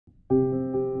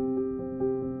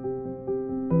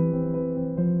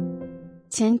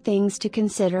10 things to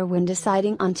consider when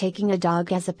deciding on taking a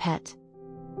dog as a pet.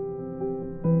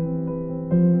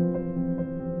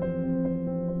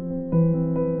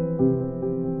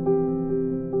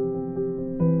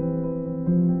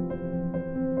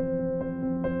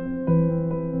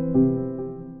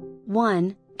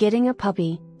 One, getting a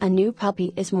puppy. A new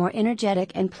puppy is more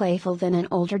energetic and playful than an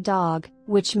older dog,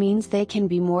 which means they can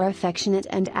be more affectionate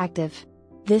and active.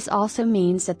 This also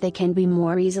means that they can be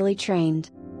more easily trained.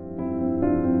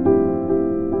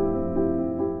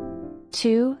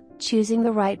 2. Choosing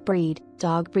the right breed.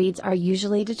 Dog breeds are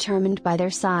usually determined by their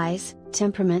size,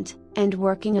 temperament, and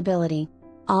working ability.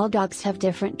 All dogs have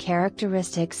different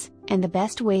characteristics, and the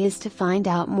best way is to find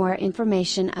out more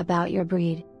information about your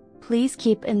breed. Please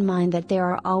keep in mind that there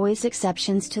are always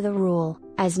exceptions to the rule,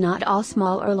 as not all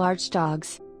small or large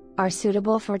dogs are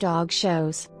suitable for dog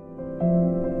shows.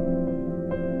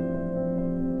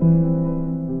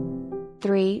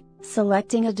 3.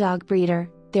 Selecting a dog breeder.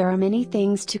 There are many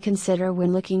things to consider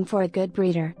when looking for a good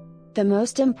breeder. The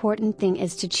most important thing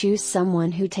is to choose someone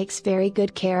who takes very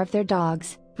good care of their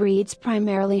dogs, breeds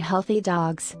primarily healthy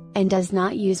dogs, and does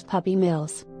not use puppy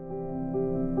mills.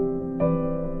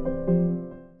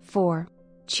 4.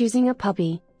 Choosing a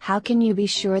puppy. How can you be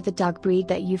sure the dog breed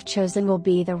that you've chosen will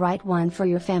be the right one for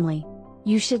your family?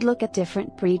 You should look at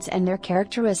different breeds and their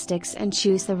characteristics and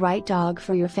choose the right dog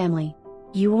for your family.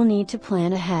 You will need to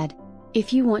plan ahead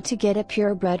if you want to get a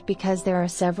purebred, because there are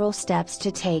several steps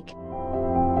to take.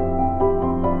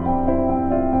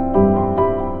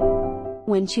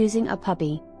 When choosing a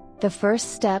puppy, the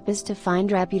first step is to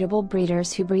find reputable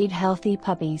breeders who breed healthy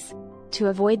puppies. To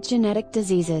avoid genetic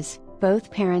diseases,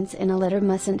 both parents in a litter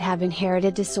mustn't have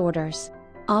inherited disorders.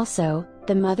 Also,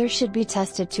 the mother should be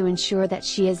tested to ensure that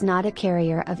she is not a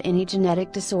carrier of any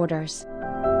genetic disorders.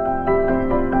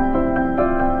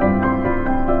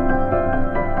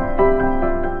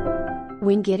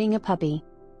 When getting a puppy,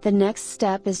 the next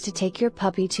step is to take your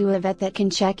puppy to a vet that can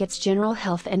check its general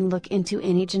health and look into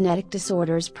any genetic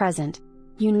disorders present.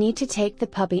 You need to take the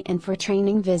puppy in for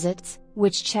training visits,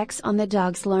 which checks on the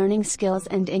dog's learning skills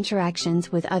and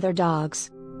interactions with other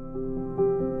dogs.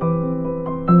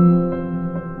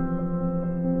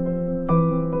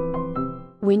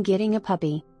 When getting a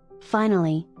puppy,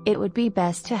 finally, it would be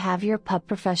best to have your pup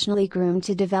professionally groomed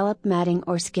to develop matting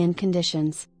or skin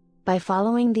conditions. By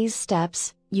following these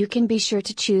steps, you can be sure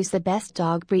to choose the best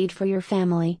dog breed for your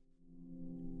family.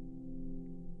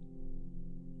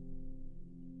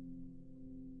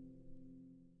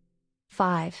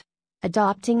 Five.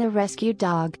 Adopting a rescue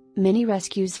dog. Many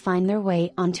rescues find their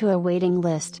way onto a waiting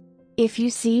list. If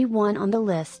you see one on the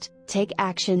list, take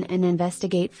action and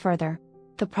investigate further.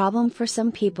 The problem for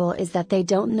some people is that they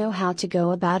don't know how to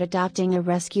go about adopting a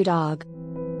rescue dog.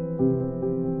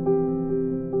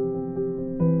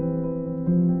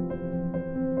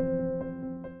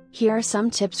 Here are some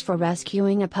tips for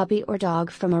rescuing a puppy or dog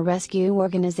from a rescue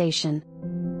organization.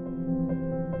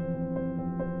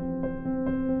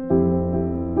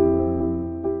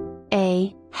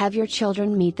 A. Have your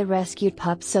children meet the rescued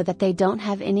pup so that they don't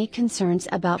have any concerns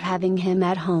about having him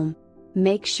at home.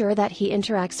 Make sure that he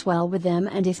interacts well with them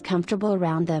and is comfortable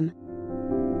around them.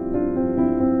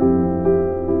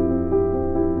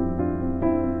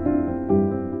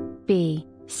 B.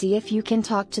 See if you can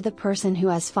talk to the person who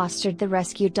has fostered the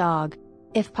rescued dog.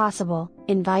 If possible,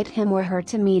 invite him or her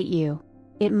to meet you.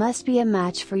 It must be a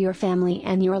match for your family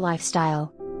and your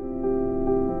lifestyle.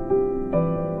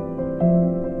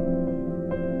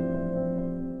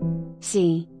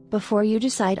 C. Before you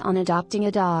decide on adopting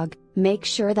a dog, make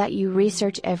sure that you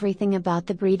research everything about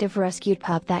the breed of rescued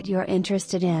pup that you're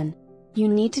interested in. You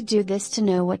need to do this to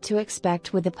know what to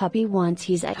expect with the puppy once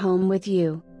he's at home with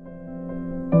you.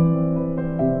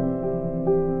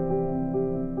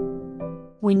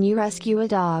 When you rescue a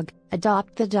dog,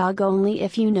 adopt the dog only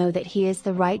if you know that he is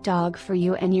the right dog for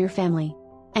you and your family.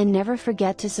 And never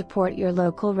forget to support your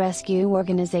local rescue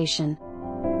organization.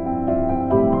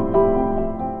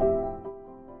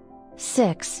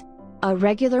 6. A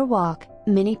regular walk.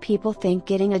 Many people think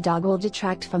getting a dog will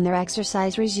detract from their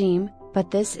exercise regime,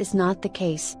 but this is not the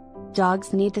case.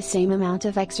 Dogs need the same amount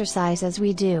of exercise as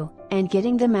we do, and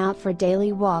getting them out for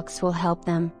daily walks will help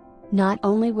them. Not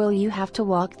only will you have to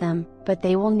walk them, but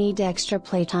they will need extra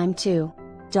playtime too.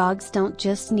 Dogs don't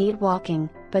just need walking,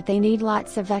 but they need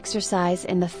lots of exercise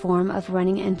in the form of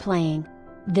running and playing.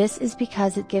 This is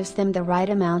because it gives them the right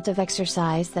amount of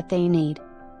exercise that they need.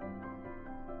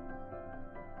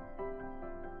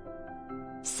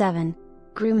 7.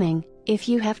 Grooming. If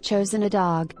you have chosen a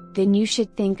dog, then you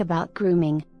should think about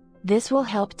grooming. This will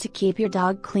help to keep your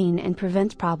dog clean and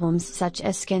prevent problems such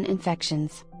as skin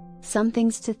infections. Some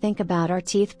things to think about are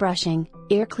teeth brushing,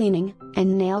 ear cleaning,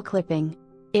 and nail clipping.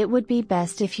 It would be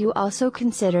best if you also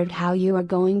considered how you are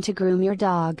going to groom your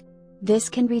dog. This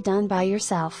can be done by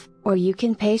yourself, or you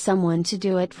can pay someone to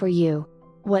do it for you.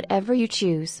 Whatever you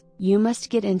choose, you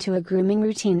must get into a grooming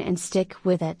routine and stick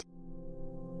with it.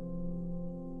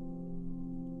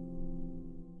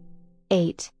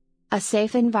 8. A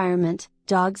safe environment.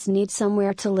 Dogs need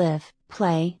somewhere to live,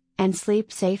 play, and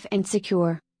sleep safe and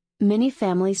secure. Many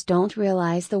families don't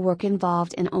realize the work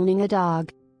involved in owning a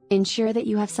dog. Ensure that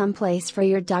you have some place for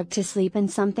your dog to sleep and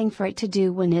something for it to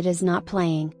do when it is not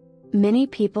playing. Many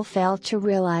people fail to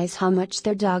realize how much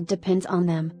their dog depends on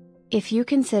them. If you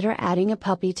consider adding a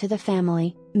puppy to the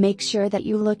family, make sure that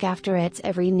you look after its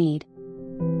every need.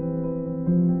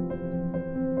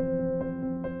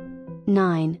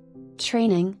 9.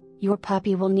 Training. Your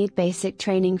puppy will need basic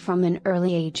training from an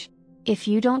early age. If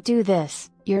you don't do this,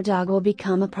 your dog will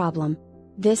become a problem.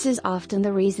 This is often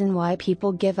the reason why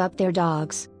people give up their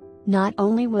dogs. Not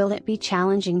only will it be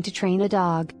challenging to train a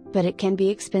dog, but it can be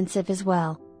expensive as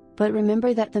well. But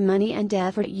remember that the money and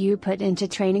effort you put into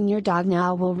training your dog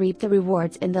now will reap the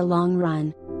rewards in the long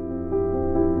run.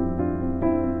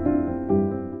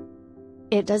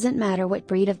 It doesn't matter what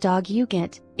breed of dog you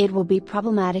get, it will be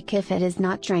problematic if it is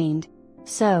not trained.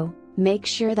 So, make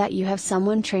sure that you have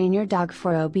someone train your dog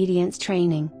for obedience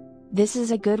training. This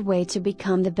is a good way to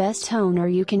become the best owner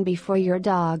you can be for your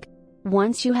dog.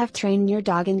 Once you have trained your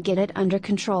dog and get it under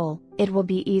control, it will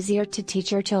be easier to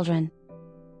teach your children.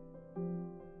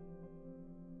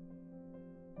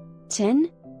 10.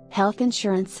 Health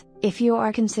insurance. If you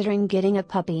are considering getting a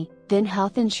puppy, then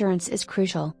health insurance is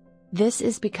crucial. This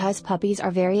is because puppies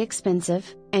are very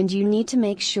expensive, and you need to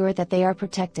make sure that they are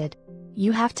protected.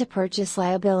 You have to purchase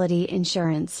liability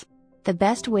insurance. The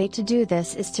best way to do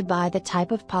this is to buy the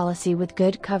type of policy with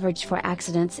good coverage for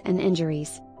accidents and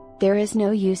injuries. There is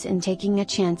no use in taking a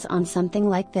chance on something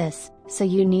like this, so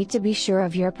you need to be sure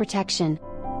of your protection.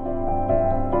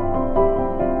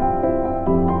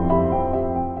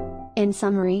 In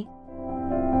summary,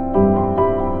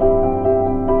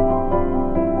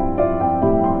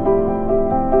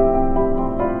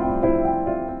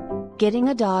 getting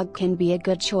a dog can be a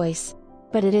good choice,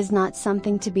 but it is not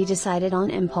something to be decided on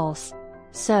impulse.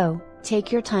 So,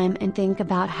 take your time and think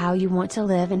about how you want to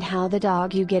live and how the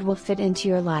dog you get will fit into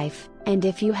your life, and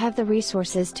if you have the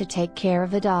resources to take care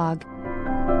of the dog.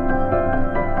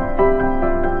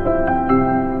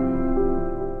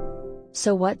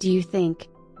 So what do you think?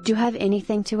 Do you have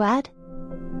anything to add?